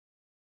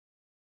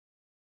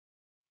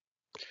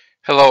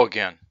Hello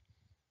again.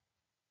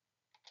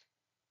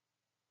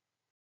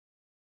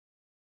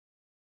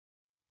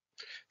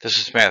 This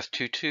is Math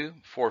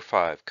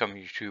 2245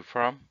 coming to you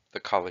from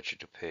the College of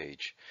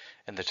DuPage,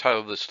 and the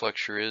title of this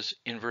lecture is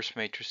Inverse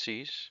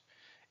Matrices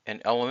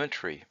and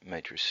Elementary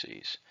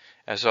Matrices.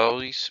 As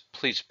always,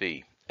 please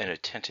be an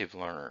attentive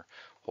learner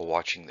while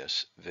watching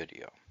this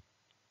video.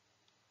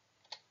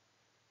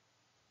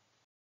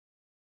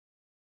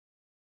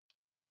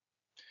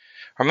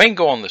 Our main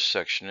goal in this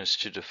section is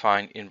to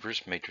define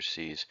inverse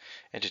matrices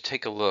and to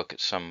take a look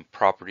at some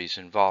properties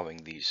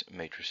involving these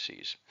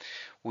matrices.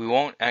 We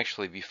won't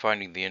actually be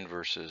finding the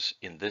inverses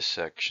in this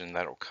section,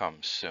 that'll come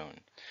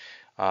soon.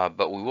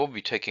 But we will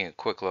be taking a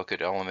quick look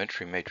at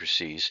elementary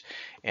matrices,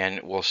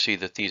 and we'll see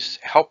that these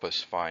help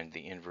us find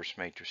the inverse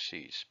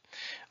matrices.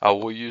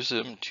 We'll use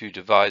them to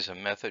devise a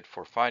method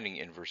for finding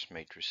inverse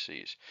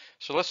matrices.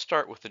 So let's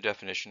start with the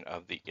definition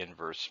of the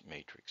inverse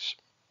matrix.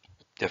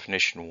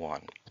 Definition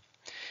 1.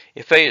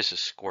 If A is a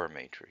square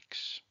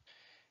matrix,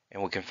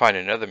 and we can find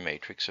another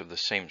matrix of the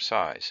same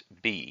size,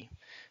 B,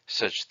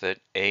 such that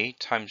A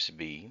times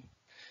B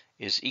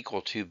is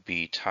equal to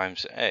B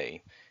times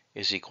A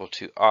is equal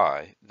to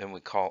I, then we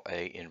call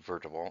A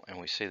invertible, and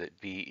we say that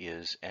B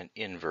is an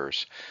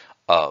inverse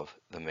of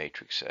the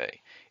matrix A.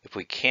 If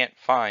we can't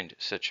find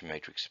such a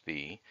matrix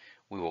B,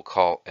 we will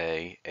call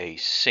A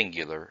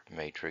singular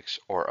matrix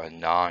or a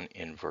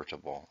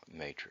non-invertible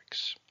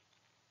matrix.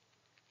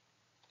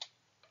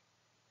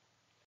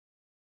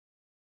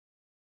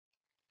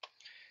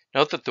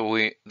 Note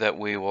that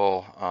we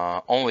will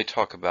only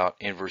talk about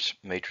inverse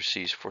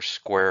matrices for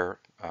square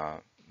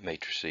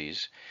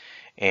matrices,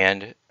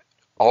 and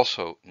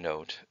also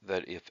note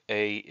that if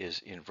A is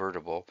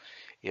invertible,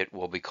 it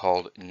will be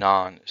called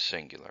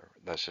non-singular.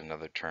 That's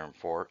another term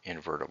for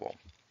invertible.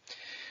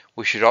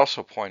 We should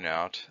also point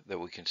out that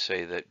we can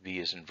say that B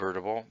is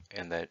invertible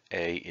and that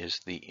A is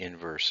the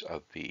inverse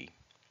of B.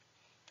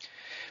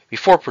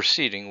 Before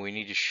proceeding, we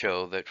need to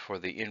show that for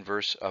the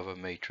inverse of a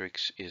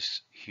matrix is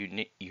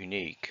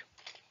unique.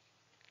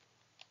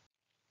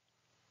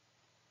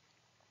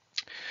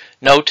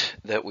 Note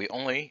that we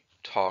only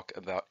talk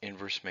about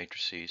inverse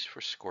matrices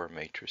for square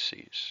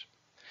matrices.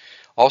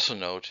 Also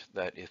note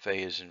that if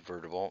A is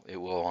invertible, it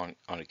will on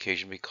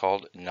occasion be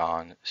called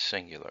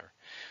non-singular.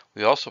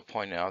 We also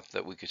point out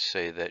that we could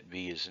say that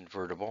B is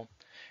invertible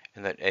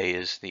and that A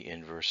is the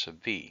inverse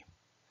of B.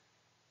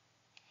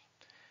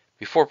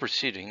 Before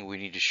proceeding, we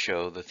need to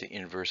show that the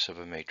inverse of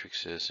a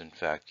matrix is in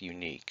fact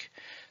unique.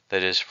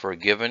 That is, for a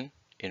given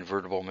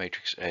invertible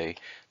matrix A,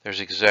 there's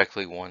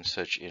exactly one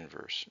such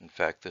inverse. In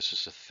fact, this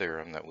is a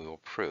theorem that we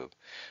will prove.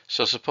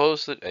 So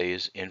suppose that A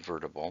is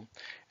invertible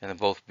and that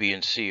both B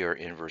and C are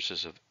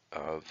inverses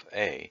of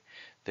A.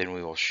 Then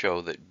we will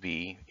show that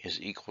B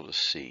is equal to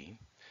C,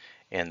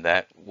 and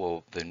that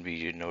will then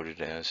be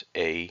denoted as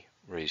A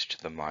raised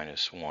to the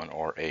minus 1,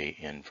 or A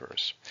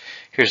inverse.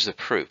 Here's the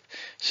proof.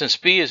 Since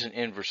B is an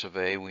inverse of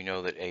A, we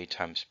know that A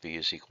times B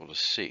is equal to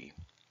C.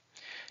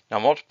 Now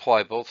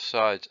multiply both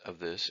sides of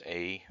this,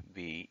 A,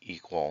 B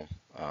equal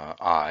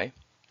I,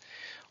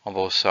 on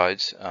both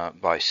sides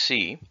by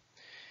C,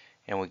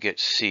 and we get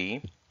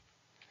C,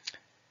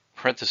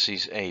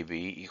 parentheses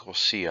AB equals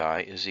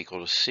CI is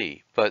equal to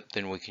C. But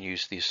then we can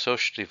use the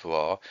associative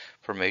law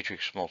for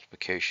matrix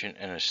multiplication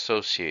and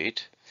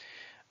associate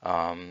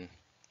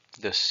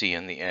the C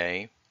and the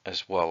A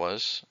as well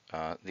as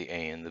the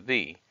A and the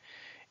B.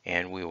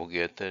 And we will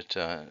get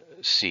that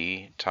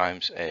C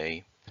times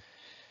A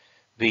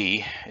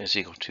B is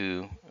equal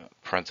to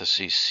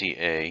parentheses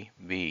CA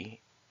B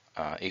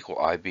equal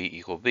IB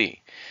equal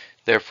B.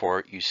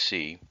 Therefore, you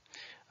see,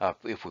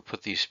 if we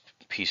put these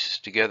pieces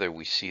together,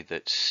 we see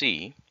that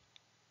C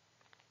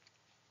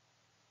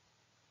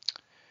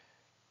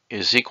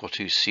is equal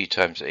to C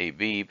times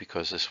AB,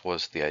 because this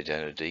was the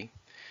identity,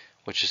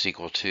 which is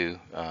equal to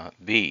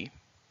B,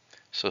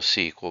 so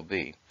C equal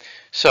B.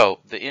 So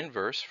the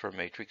inverse for a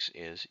matrix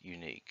is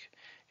unique.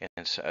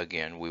 And so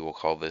again, we will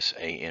call this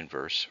A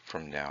inverse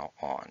from now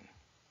on.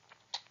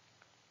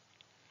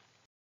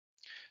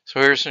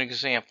 So here's an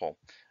example.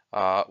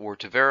 We're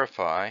to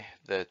verify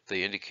that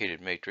the indicated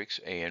matrix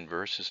A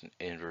inverse is an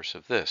inverse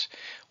of this.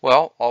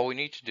 Well, all we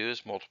need to do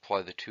is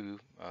multiply the two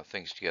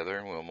things together,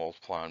 and we'll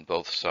multiply on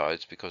both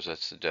sides because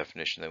that's the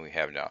definition that we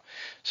have now.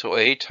 So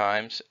A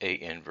times A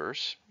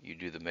inverse, you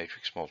do the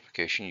matrix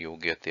multiplication, you'll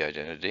get the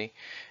identity,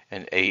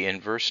 and A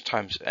inverse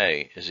times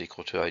A is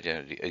equal to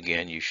identity.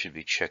 Again, you should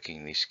be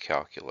checking these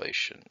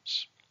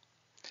calculations.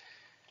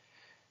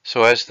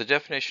 So as the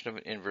definition of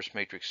an inverse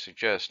matrix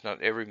suggests,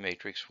 not every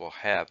matrix will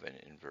have an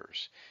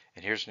inverse.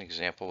 And here's an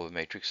example of a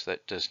matrix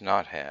that does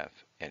not have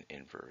an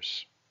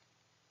inverse.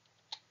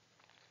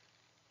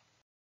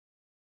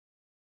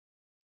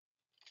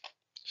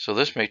 So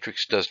this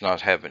matrix does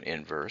not have an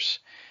inverse.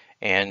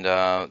 And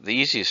the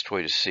easiest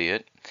way to see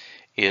it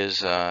is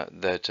that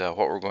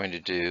what we're going to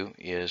do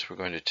is we're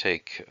going to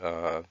take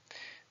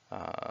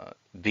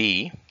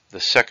B, the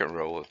second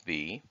row of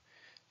B,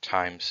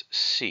 times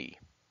C.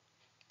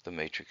 the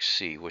matrix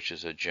C, which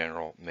is a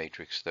general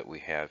matrix that we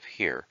have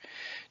here.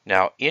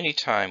 Now,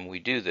 anytime we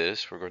do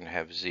this, we're going to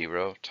have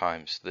 0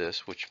 times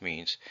this, which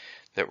means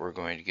that we're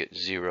going to get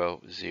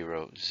 0,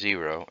 0,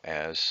 0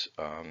 as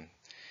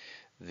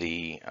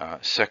the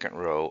second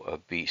row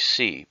of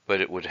BC,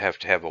 but it would have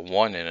to have a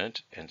 1 in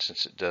it, and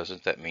since it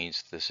doesn't, that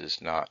means this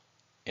is not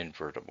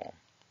invertible.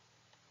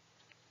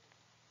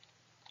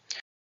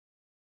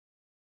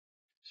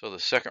 So the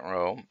second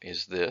row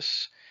is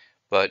this,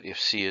 but if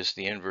C is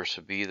the inverse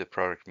of B, the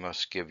product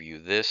must give you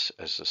this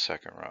as the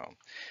second row.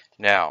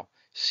 Now,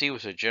 C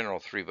was a general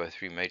 3 by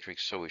 3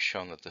 matrix, so we've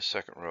shown that the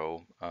second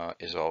row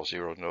is all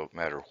 0 no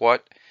matter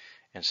what,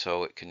 and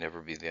so it can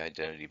never be the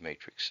identity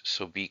matrix.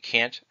 So B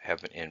can't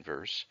have an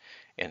inverse,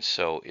 and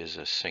so is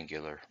a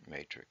singular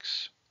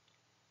matrix.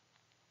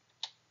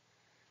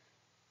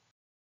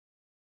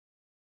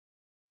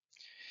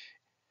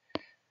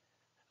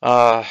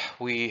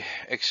 We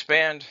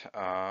expand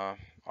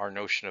our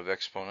notion of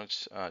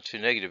exponents to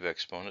negative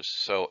exponents.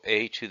 So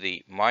a to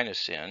the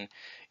minus n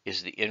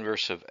is the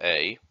inverse of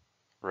a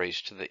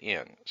raised to the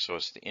n. So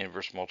it's the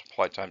inverse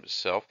multiplied times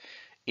itself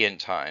n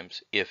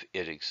times if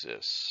it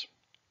exists.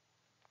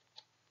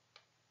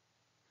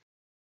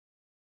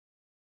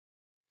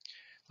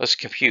 Let's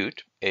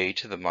compute a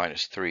to the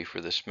minus 3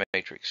 for this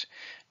matrix.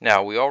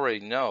 Now we already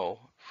know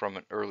from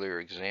an earlier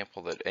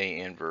example that A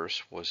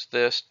inverse was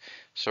this,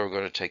 so we're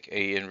going to take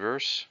A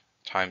inverse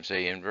times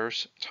A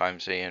inverse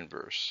times A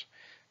inverse.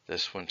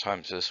 This one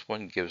times this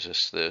one gives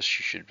us this.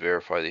 You should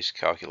verify these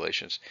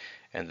calculations.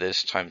 And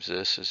this times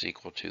this is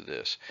equal to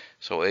this.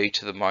 So A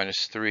to the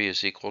minus 3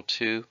 is equal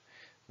to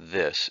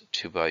this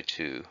 2 by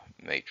 2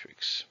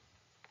 matrix.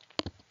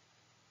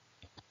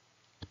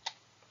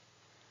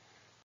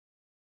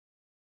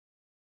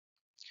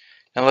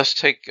 Now let's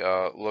take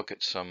a look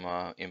at some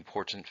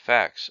important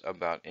facts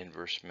about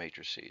inverse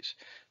matrices.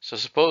 So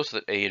suppose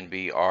that A and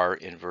B are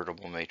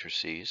invertible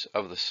matrices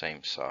of the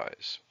same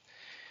size.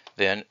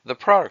 Then the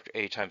product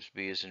A times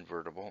B is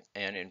invertible,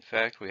 and in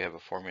fact we have a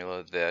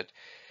formula that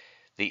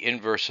the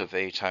inverse of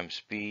A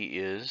times B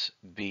is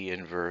B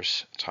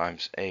inverse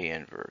times A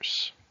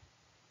inverse.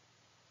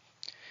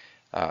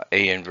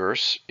 A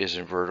inverse is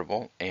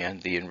invertible,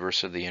 and the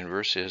inverse of the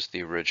inverse is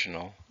the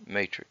original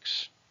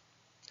matrix.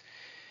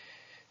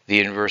 The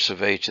inverse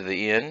of A to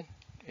the n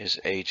is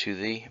A to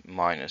the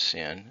minus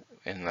n,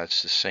 and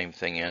that's the same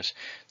thing as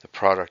the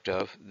product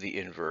of the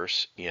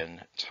inverse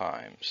n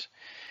times.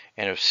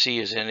 And if C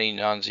is any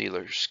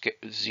non-zero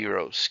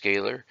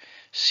scalar,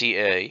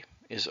 CA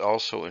is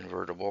also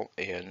invertible,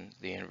 and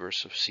the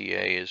inverse of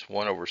CA is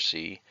 1 over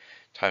C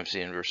times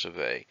the inverse of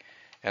A.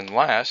 And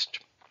last,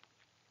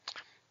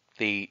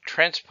 the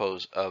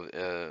transpose of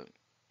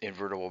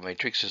invertible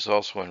matrix is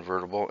also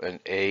invertible, and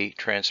A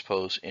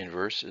transpose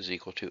inverse is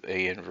equal to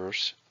A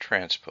inverse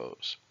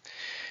transpose.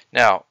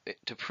 Now,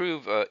 to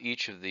prove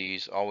each of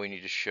these, all we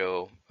need to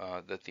show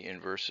that the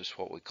inverse is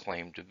what we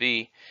claim to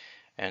be,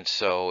 and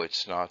so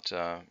it's not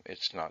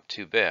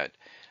too bad.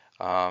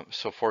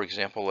 So for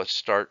example, let's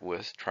start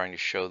with trying to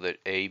show that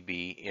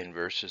AB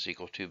inverse is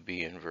equal to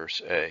B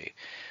inverse A.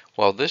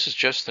 Well, this is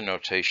just the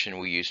notation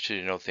we use to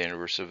denote the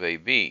inverse of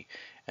AB,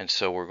 and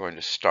so we're going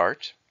to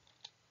start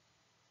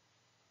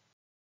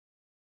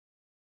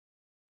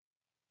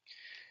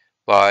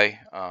by,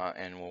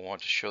 and we'll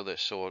want to show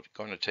this, so we're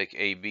going to take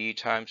AB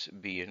times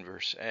B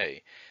inverse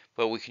A.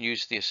 But we can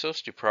use the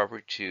associative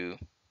property to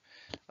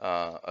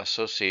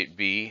associate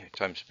B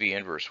times B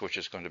inverse, which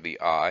is going to be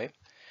I,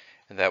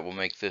 and that will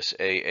make this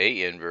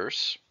A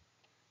inverse,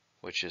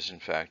 which is in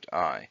fact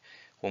I.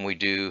 When we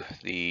do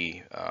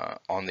the,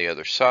 on the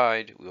other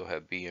side, we'll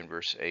have B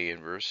inverse A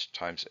inverse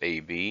times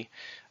AB.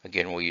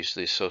 Again, we'll use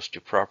the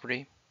associative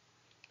property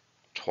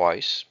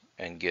twice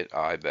and get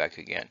I back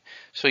again.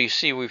 So you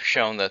see we've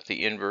shown that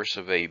the inverse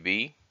of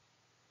AB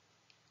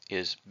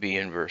is B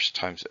inverse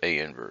times A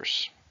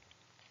inverse.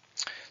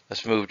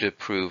 Let's move to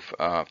prove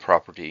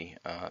property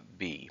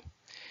B.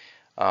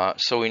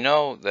 So we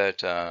know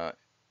that A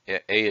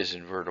is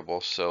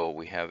invertible, so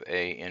we have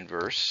A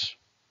inverse,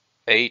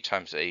 A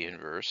times A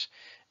inverse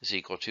is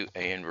equal to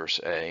A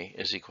inverse A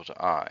is equal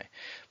to I.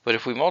 But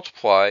if we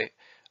multiply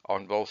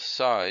on both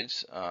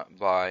sides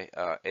by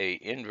A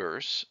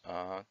inverse,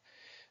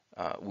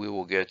 we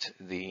will get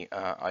the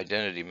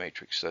identity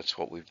matrix. That's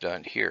what we've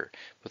done here.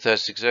 But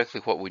that's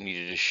exactly what we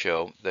needed to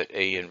show, that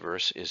A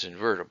inverse is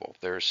invertible.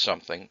 There is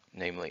something,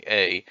 namely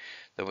A,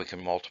 that we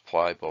can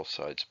multiply both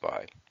sides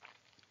by.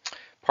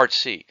 Part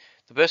C.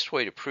 The best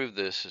way to prove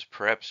this is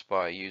perhaps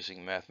by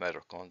using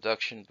mathematical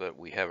induction, but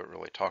we haven't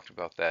really talked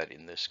about that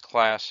in this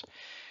class,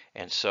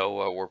 and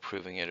so we're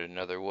proving it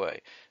another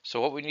way.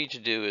 So what we need to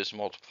do is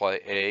multiply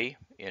A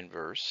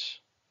inverse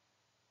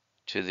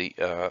to the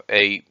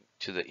A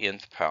to the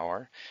nth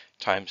power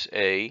times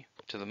A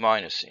to the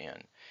minus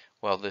n.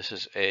 Well, this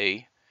is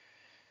A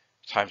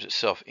times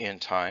itself n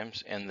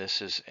times, and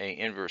this is A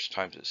inverse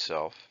times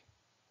itself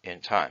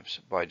n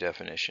times by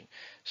definition.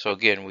 So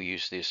again, we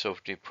use the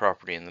associative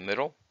property in the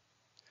middle,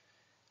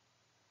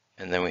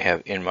 and then we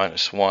have n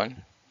minus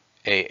 1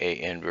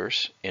 A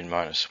inverse n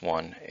minus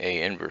 1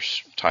 A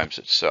inverse times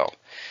itself.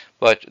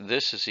 But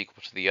this is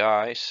equal to the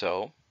I,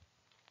 so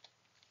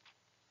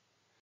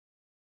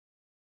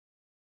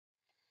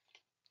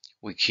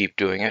we keep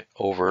doing it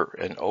over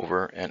and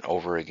over and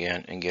over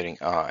again and getting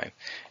I.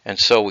 And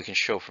so we can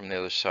show from the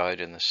other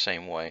side in the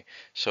same way.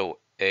 So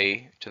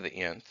A to the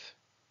nth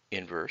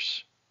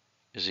inverse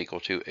is equal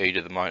to A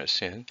to the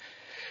minus n.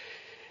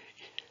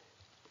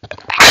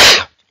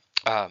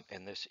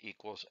 And this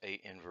equals A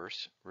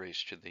inverse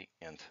raised to the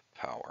nth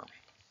power.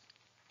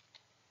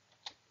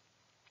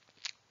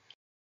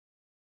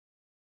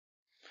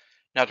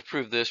 Now to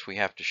prove this, we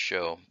have to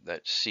show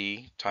that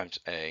C times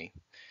A,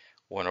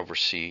 1 over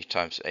C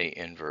times A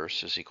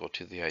inverse is equal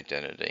to the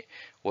identity.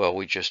 Well,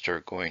 we just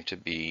are going to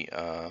be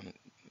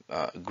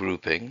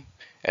grouping,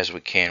 as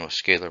we can with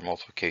scalar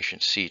multiplication,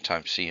 C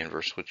times C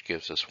inverse, which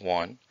gives us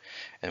 1.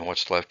 And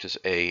what's left is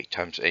A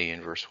times A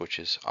inverse, which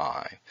is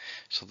I.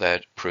 So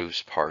that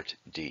proves part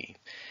D.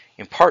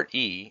 In part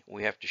E,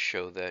 we have to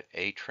show that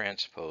A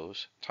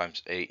transpose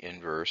times A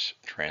inverse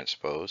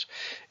transpose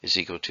is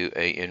equal to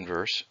A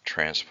inverse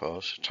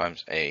transpose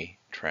times A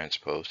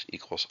transpose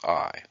equals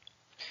I.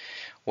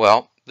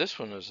 Well, this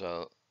one is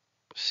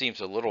seems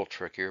a little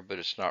trickier, but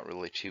it's not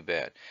really too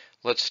bad.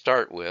 Let's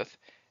start with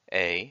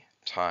A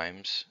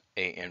times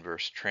A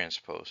inverse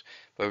transpose.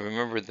 But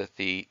remember that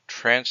the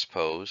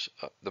transpose,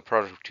 the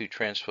product of two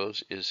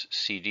transpose is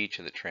CD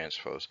to the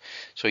transpose.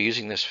 So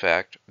using this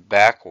fact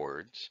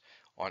backwards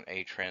on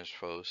A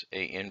transpose,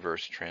 A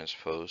inverse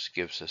transpose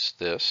gives us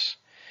this.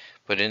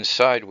 But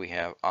inside we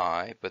have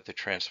I, but the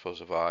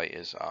transpose of I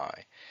is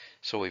I.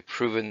 So we've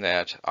proven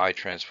that I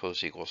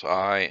transpose equals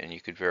I, and you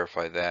could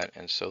verify that.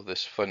 And so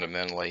this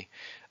fundamentally,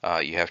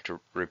 you have to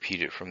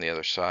repeat it from the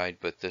other side,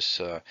 but this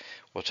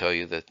will tell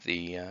you that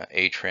the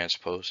A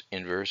transpose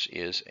inverse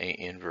is A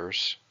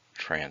inverse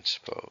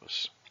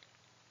transpose.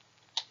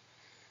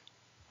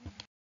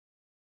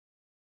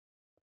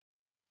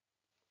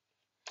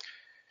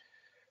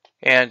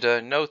 And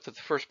note that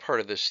the first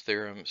part of this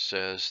theorem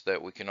says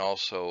that we can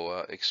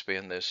also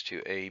expand this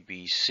to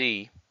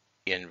ABC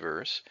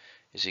inverse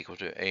is equal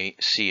to A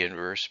C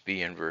inverse,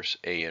 B inverse,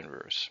 A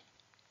inverse.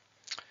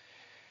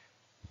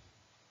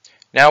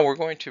 Now we're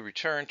going to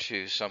return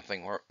to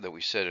something that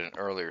we said in an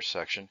earlier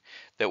section,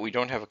 that we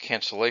don't have a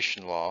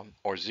cancellation law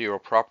or zero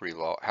property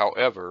law.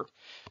 However,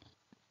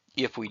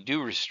 if we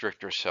do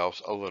restrict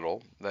ourselves a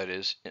little, that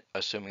is,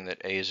 assuming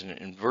that A is an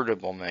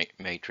invertible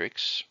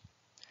matrix,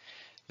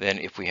 then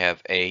if we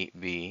have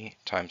AB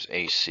times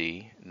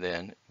AC,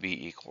 then B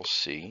equals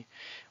C.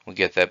 We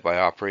get that by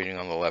operating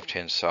on the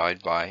left-hand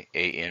side by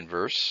A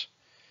inverse.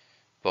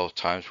 Both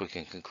times we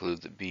can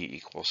conclude that B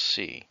equals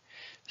C.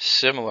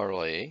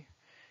 Similarly,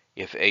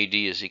 if AD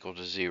is equal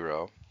to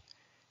 0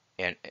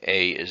 and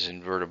A is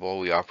invertible,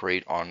 we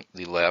operate on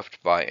the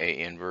left by A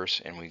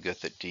inverse and we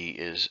get that D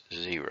is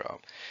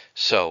 0.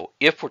 So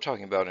if we're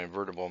talking about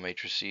invertible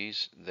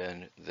matrices,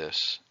 then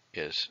this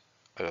is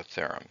a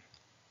theorem.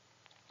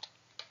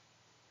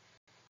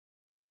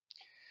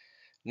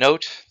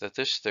 Note that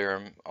this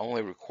theorem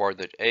only required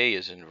that A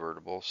is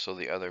invertible, so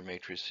the other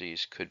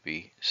matrices could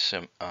be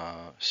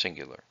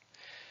singular.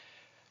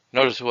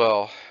 Note as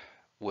well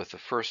with the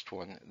first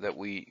one that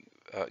we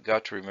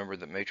got to remember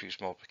that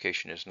matrix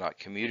multiplication is not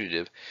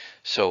commutative.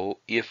 So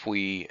if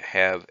we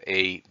have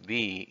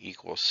AB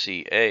equals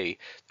CA,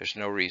 there's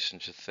no reason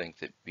to think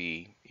that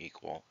B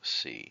equal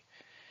C.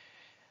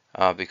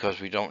 Because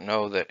we don't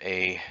know that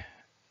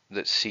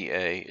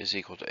CA is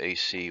equal to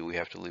AC, we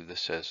have to leave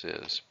this as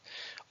is.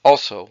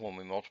 Also, when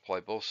we multiply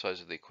both sides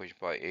of the equation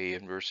by A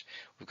inverse,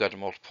 we've got to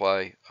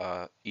multiply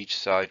each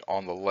side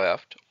on the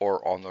left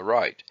or on the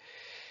right.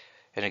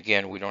 And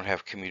again, we don't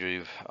have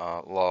commutative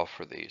law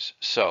for these.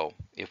 So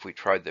if we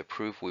tried the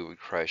proof, we would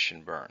crash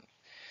and burn.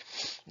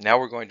 Now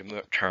we're going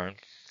to turn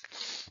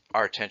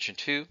our attention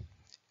to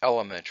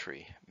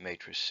elementary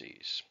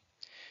matrices.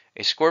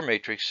 A square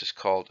matrix is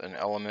called an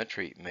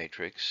elementary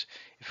matrix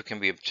if it can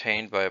be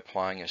obtained by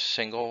applying a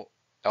single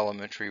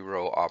elementary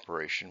row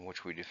operation,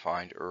 which we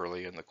defined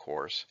early in the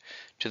course,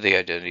 to the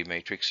identity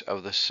matrix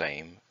of the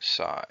same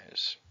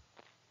size.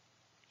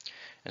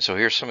 And so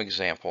here's some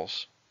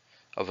examples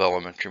of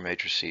elementary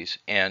matrices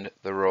and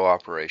the row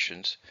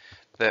operations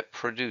that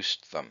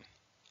produced them.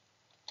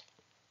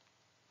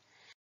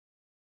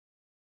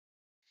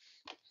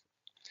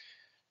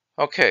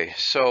 Okay,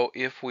 so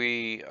if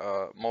we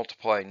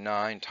multiply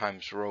 9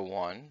 times row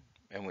 1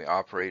 and we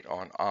operate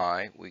on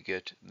I, we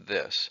get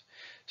this.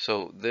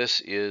 So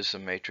this is a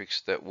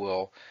matrix that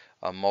will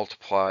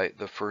multiply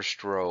the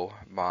first row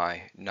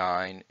by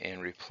 9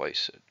 and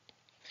replace it.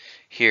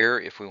 Here,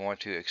 if we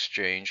want to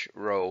exchange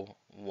row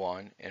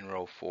 1 and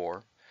row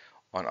 4,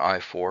 on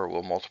I4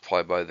 we'll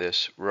multiply by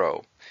this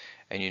row.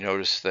 And you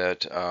notice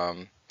that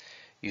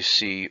you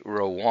see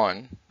row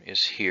 1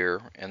 is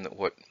here, and that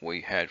what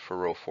we had for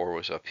row 4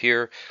 was up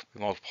here.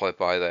 We multiply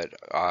by that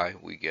I,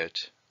 we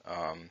get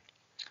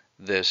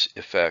this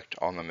effect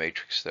on the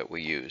matrix that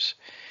we use.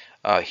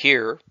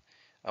 Here,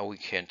 we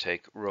can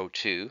take row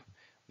 2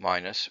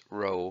 minus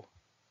row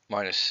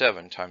minus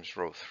 7 times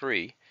row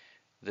 3.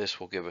 This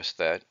will give us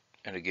that.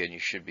 And again, you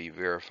should be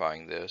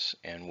verifying this,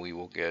 and we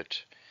will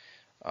get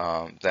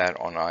that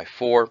on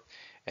I4.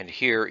 And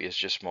here is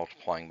just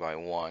multiplying by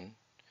 1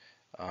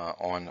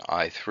 on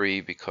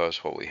I3, because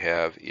what we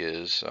have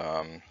is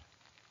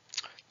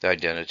the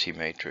identity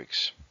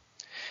matrix.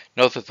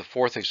 Note that the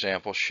fourth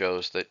example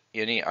shows that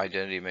any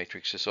identity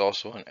matrix is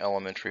also an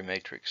elementary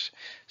matrix,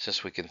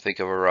 since we can think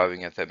of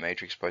arriving at that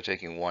matrix by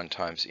taking 1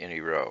 times any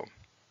row.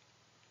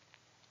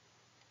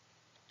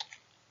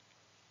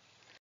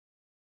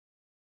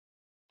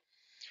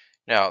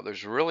 Now,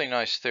 there's a really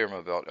nice theorem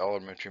about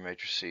elementary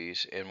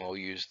matrices, and we'll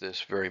use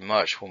this very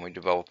much when we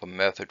develop a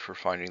method for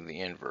finding the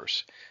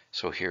inverse.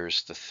 So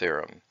here's the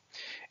theorem.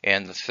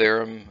 And the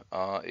theorem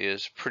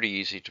is pretty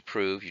easy to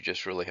prove. You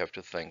just really have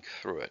to think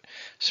through it.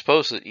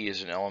 Suppose that E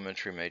is an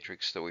elementary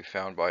matrix that we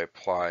found by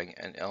applying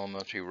an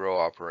elementary row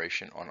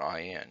operation on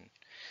IN.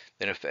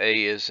 Then if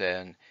A is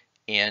an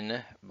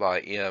N by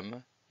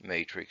M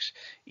matrix,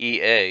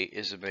 EA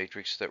is a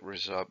matrix that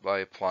results by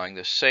applying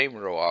the same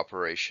row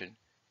operation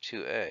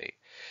to A.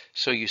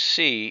 So you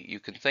see, you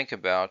can think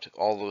about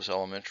all those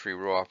elementary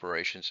row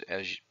operations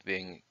as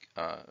being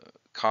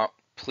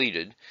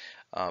completed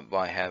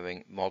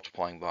by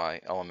multiplying by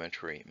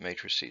elementary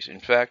matrices. In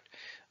fact,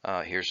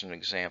 here's an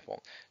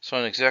example. So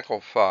in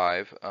example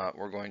 5,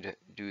 we're going to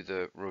do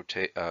the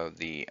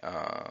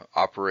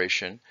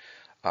operation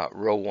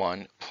row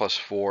 1 plus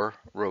 4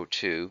 row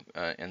 2,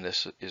 and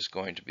this is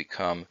going to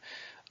become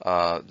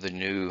the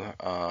new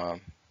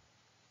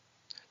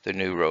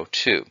row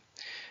 2.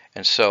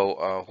 And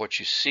so what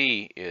you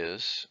see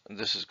is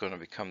this is going to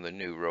become the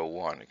new row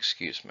 1,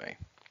 excuse me.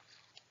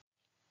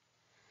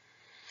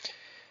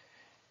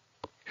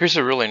 Here's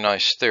a really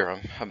nice theorem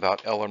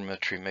about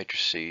elementary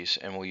matrices,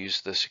 and we'll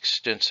use this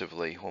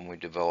extensively when we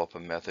develop a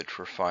method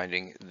for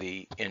finding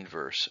the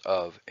inverse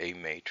of a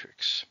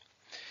matrix.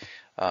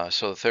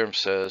 So the theorem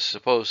says,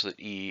 suppose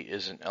that E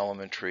is an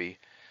elementary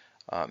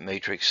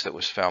matrix that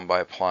was found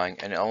by applying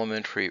an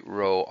elementary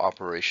row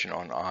operation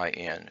on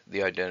IN,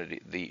 the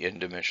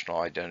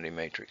n-dimensional identity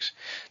matrix.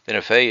 Then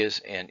if A is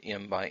an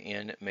M by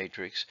N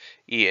matrix,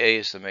 EA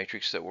is the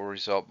matrix that will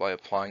result by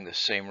applying the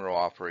same row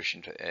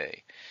operation to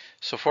A.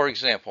 So for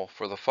example,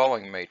 for the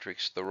following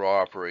matrix, the row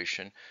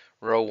operation,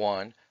 row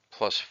 1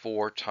 plus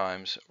 4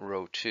 times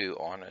row 2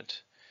 on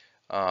it,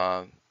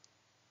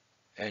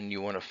 and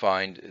you want to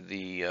find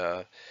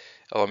the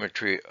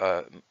elementary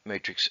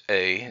matrix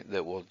A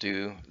that will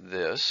do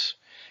this,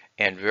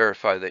 and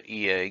verify that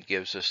EA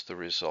gives us the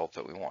result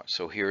that we want.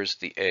 So here's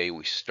the A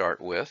we start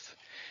with,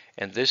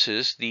 and this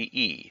is the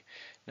E.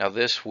 Now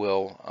this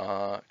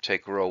will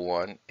take row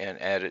 1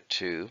 and add it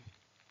to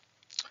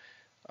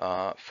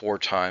 4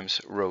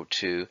 times row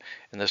 2,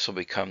 and this will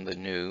become the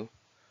new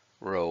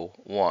row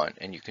 1.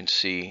 And you can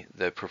see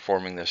that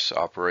performing this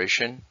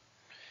operation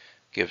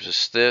gives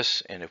us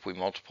this, and if we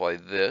multiply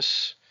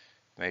this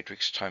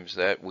matrix times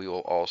that, we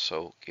will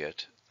also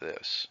get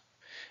this.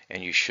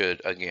 And you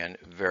should, again,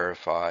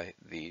 verify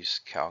these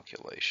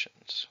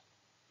calculations.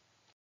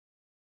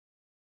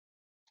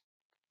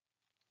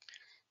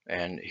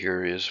 And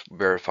here is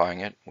verifying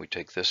it. We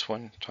take this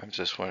one times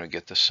this one and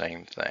get the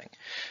same thing.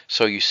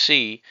 So you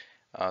see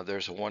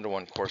there's a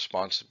one-to-one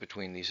correspondence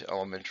between these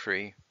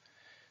elementary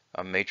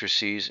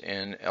matrices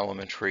and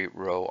elementary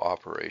row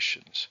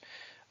operations.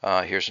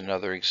 Here's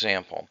another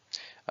example.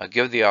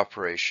 Give the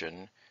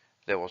operation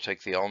that will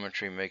take the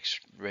elementary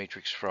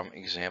matrix from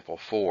example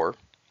 4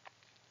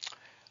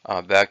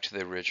 back to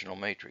the original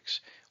matrix.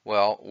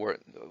 Well,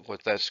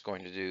 what that's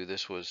going to do,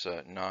 this was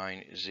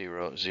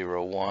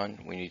 9001.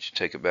 We need to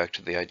take it back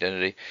to the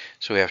identity.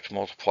 So we have to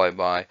multiply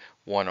by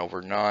 1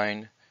 over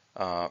 9,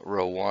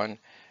 row 1,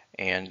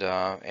 and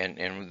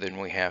then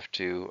we have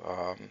to,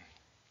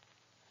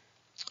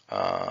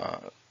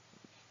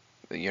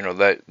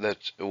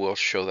 we'll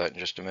show that in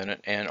just a minute.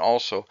 And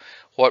also,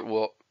 what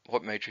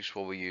matrix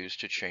will we use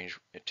to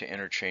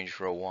interchange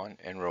row 1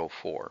 and row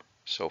 4?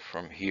 So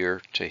from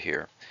here to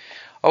here.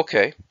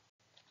 Okay.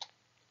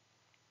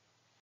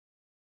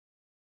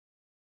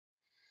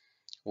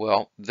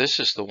 Well, this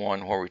is the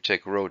one where we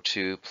take row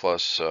 2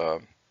 plus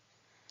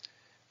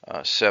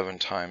 7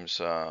 times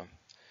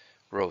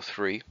row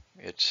 3.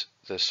 It's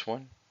this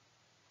one.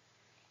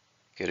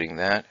 Getting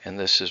that, and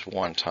this is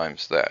 1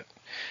 times that.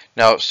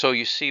 Now, so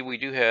you see we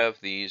do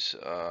have these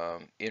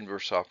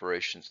inverse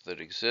operations that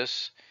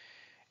exist,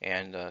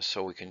 and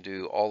so we can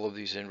do all of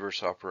these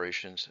inverse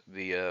operations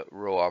via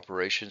row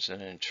operations,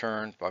 and in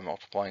turn by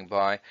multiplying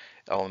by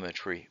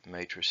elementary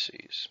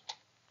matrices.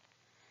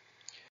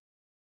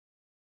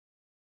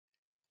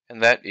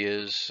 And that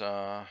is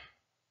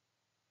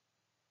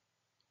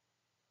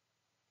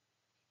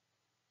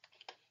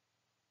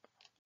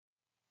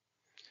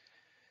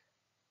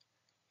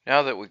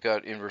now that we've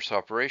got inverse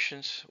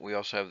operations, we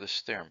also have this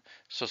theorem.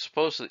 So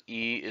suppose that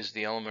E is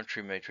the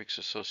elementary matrix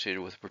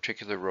associated with a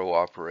particular row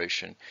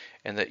operation,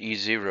 and that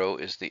E0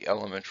 is the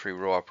elementary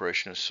row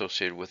operation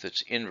associated with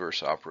its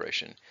inverse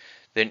operation.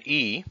 Then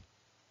E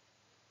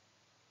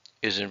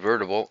is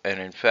invertible, and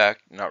in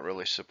fact, not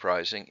really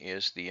surprising,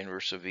 is the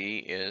inverse of E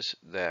is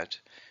that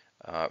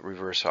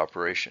reverse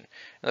operation.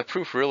 And the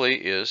proof really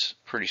is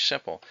pretty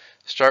simple.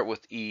 Start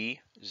with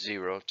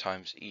E0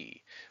 times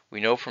E. We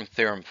know from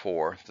Theorem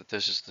 4 that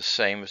this is the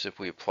same as if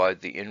we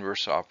applied the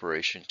inverse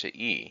operation to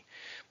E.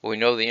 But we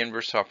know the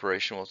inverse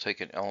operation will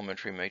take an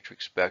elementary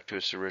matrix back to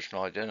its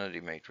original identity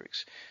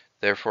matrix.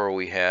 Therefore,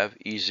 we have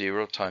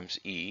E0 times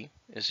E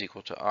is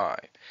equal to I.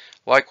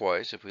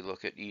 Likewise, if we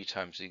look at E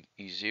times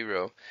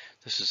E0,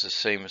 this is the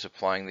same as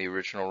applying the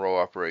original row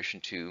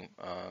operation to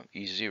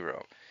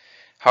E0.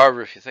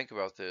 However, if you think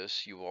about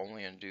this, you will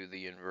only undo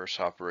the inverse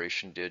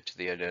operation did to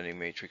the identity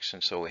matrix,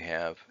 and so we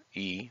have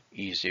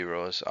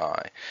E0 is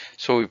I.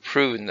 So we've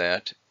proven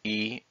that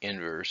E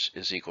inverse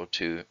is equal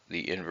to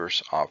the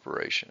inverse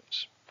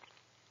operations.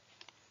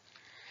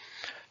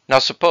 Now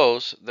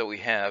suppose that we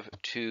have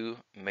two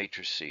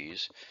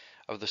matrices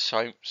of the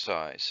same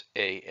size,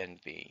 A and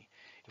B.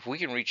 If we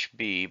can reach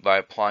B by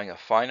applying a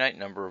finite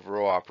number of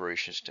row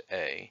operations to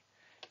A,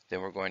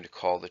 then we're going to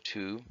call the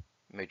two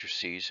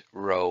matrices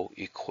row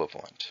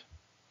equivalent.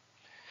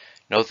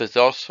 Note that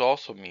this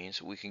also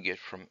means we can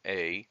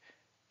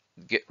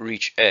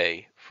reach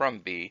A from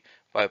B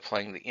by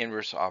applying the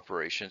inverse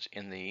operations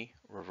in the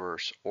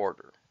reverse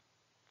order.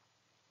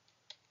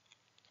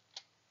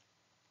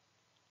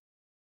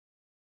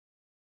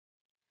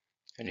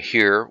 And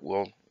here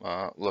we'll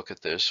look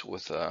at this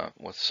with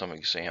some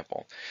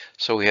example.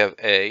 So we have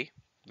A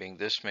being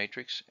this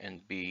matrix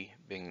and B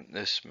being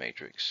this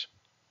matrix.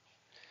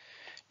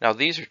 Now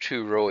these are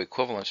two row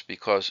equivalents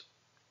because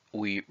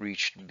we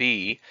reached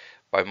B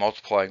by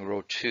multiplying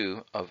row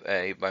 2 of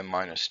A by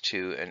minus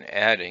 2 and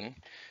adding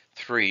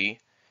 3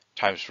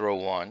 times row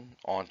 1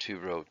 onto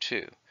row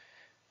 2.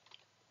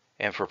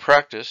 And for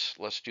practice,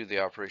 let's do the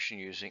operation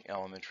using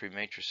elementary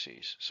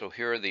matrices. So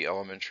here are the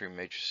elementary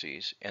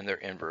matrices and their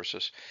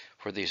inverses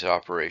for these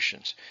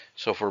operations.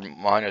 So for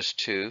minus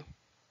 2,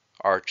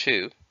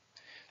 R2,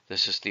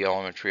 this is the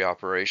elementary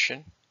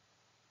operation,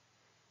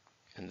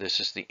 and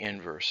this is the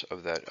inverse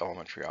of that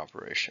elementary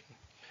operation.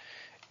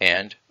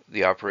 And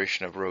the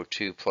operation of row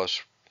 2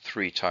 plus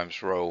 3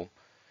 times row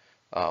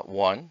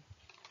 1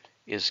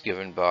 is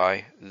given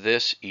by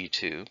this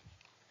E2,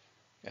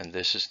 and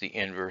this is the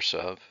inverse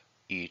of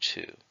E2.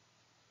 You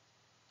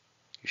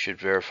should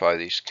verify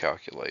these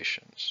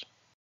calculations.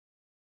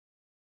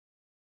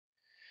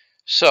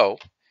 So,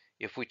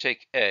 if we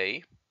take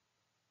A,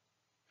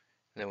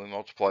 then we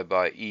multiply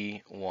by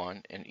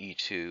E1 and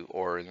E2,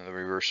 or in the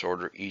reverse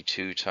order,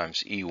 E2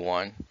 times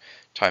E1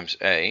 times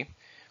A,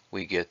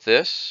 we get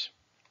this,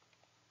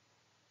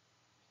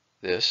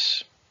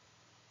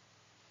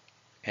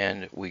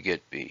 and we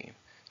get B.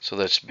 So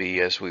that's B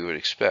as we would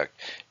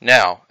expect.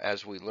 Now,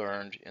 as we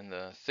learned in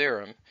the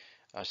theorem,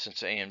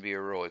 since A and B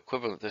are row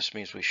equivalent, this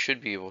means we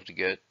should be able to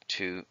get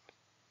to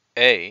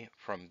A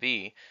from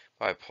B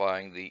by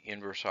applying the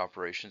inverse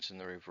operations in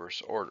the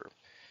reverse order.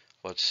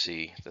 Let's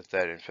see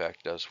that in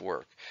fact does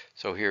work.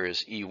 So here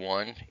is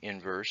E1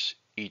 inverse,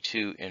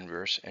 E2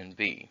 inverse, and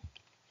B.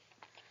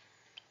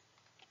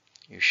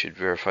 You should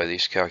verify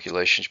these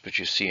calculations, but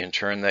you see in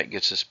turn that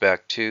gets us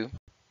back to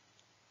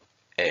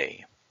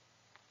A.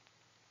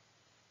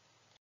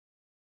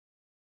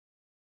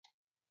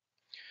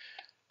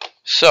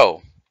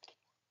 So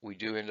we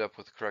do end up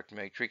with the correct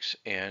matrix,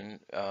 and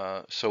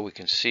so we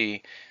can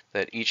see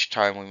that each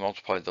time we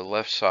multiply the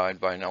left side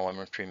by an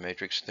elementary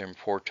matrix, Theorem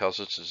 4 tells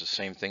us it's the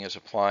same thing as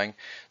applying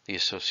the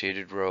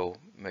associated row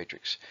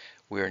matrix.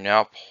 We are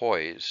now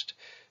poised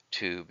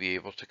to be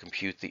able to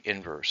compute the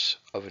inverse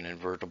of an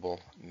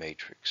invertible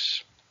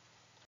matrix.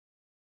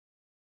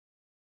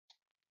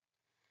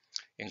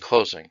 In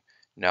closing,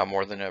 now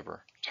more than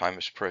ever, time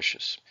is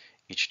precious.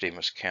 Each day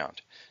must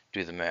count.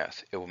 Do the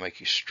math. It will make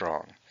you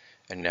strong.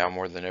 And now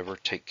more than ever,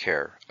 take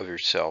care of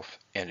yourself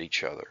and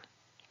each other.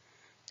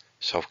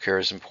 Self-care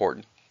is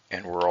important,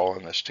 and we're all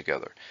in this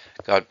together.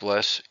 God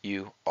bless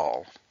you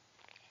all.